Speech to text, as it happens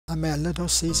I'm at Little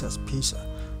Caesars Pizza,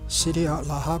 city of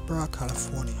La Habra,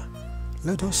 California.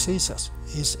 Little Caesars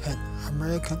is an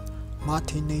American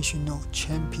multinational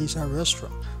chain pizza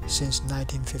restaurant since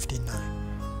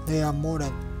 1959. There are more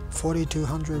than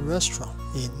 4,200 restaurants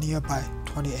in nearby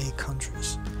 28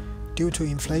 countries. Due to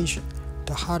inflation,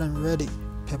 the hot and ready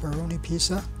pepperoni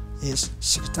pizza is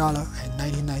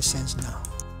 $6.99 now.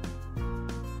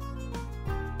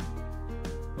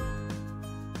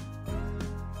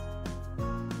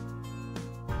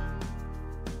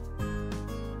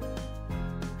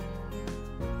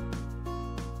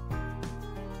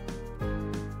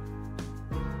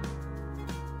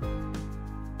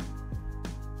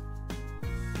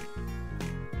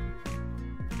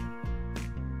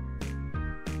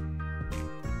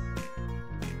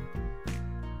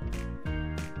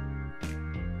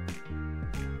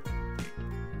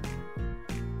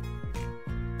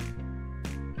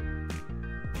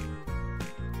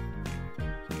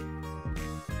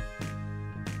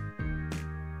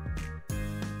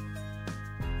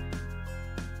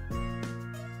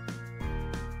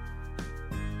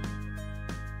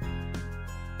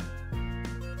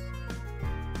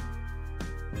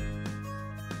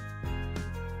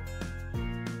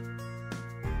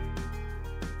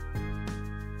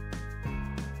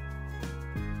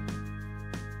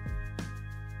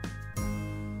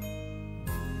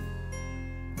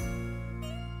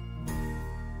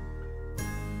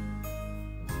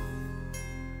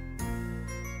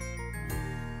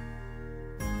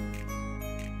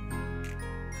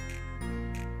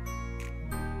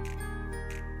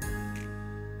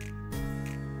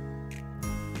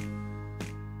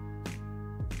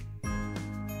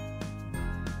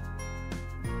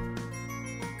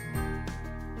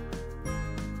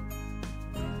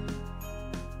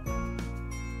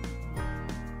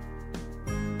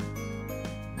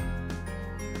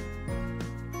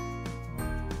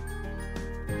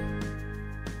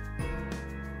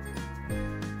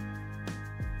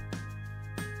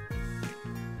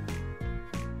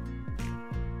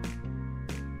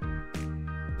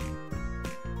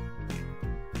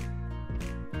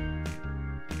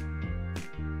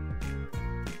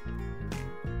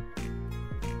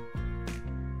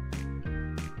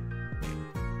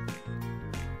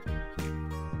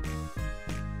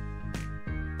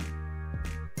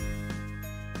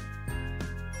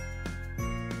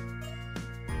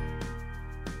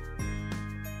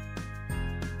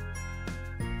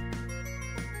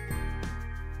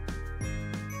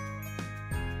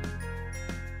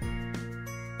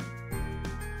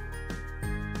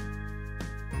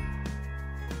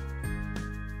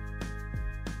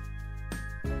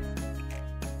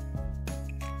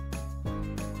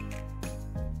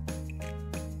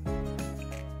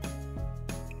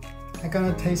 I'm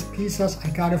gonna taste pizzas I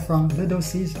got it from Little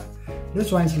Caesar.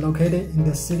 This one is located in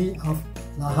the city of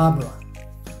La Habra.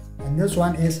 And this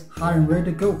one is hot and ready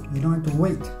to go. You don't have to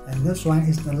wait. And this one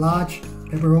is the large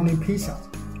pepperoni pizza.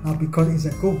 Now because it's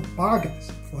a good bargain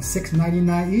for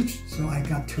 $6.99 each, so I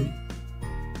got 2.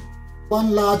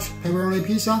 One large pepperoni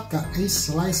pizza got 8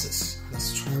 slices.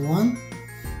 Let's try one.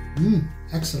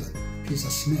 Excellent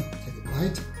pizza smell. Take a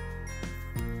bite.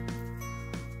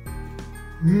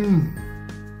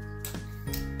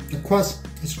 The crust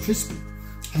is crispy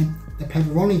and the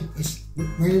pepperoni is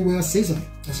very well seasoned.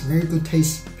 That's very good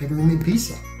taste pepperoni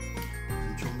pizza.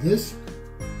 Enjoy this.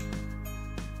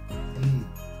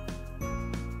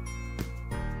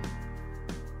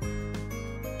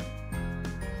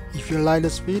 If you like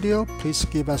this video, please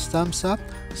give us thumbs up,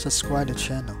 subscribe to the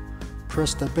channel,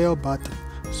 press the bell button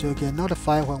so you get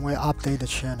notified when we update the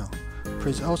channel.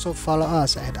 Please also follow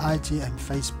us at IG and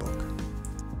Facebook.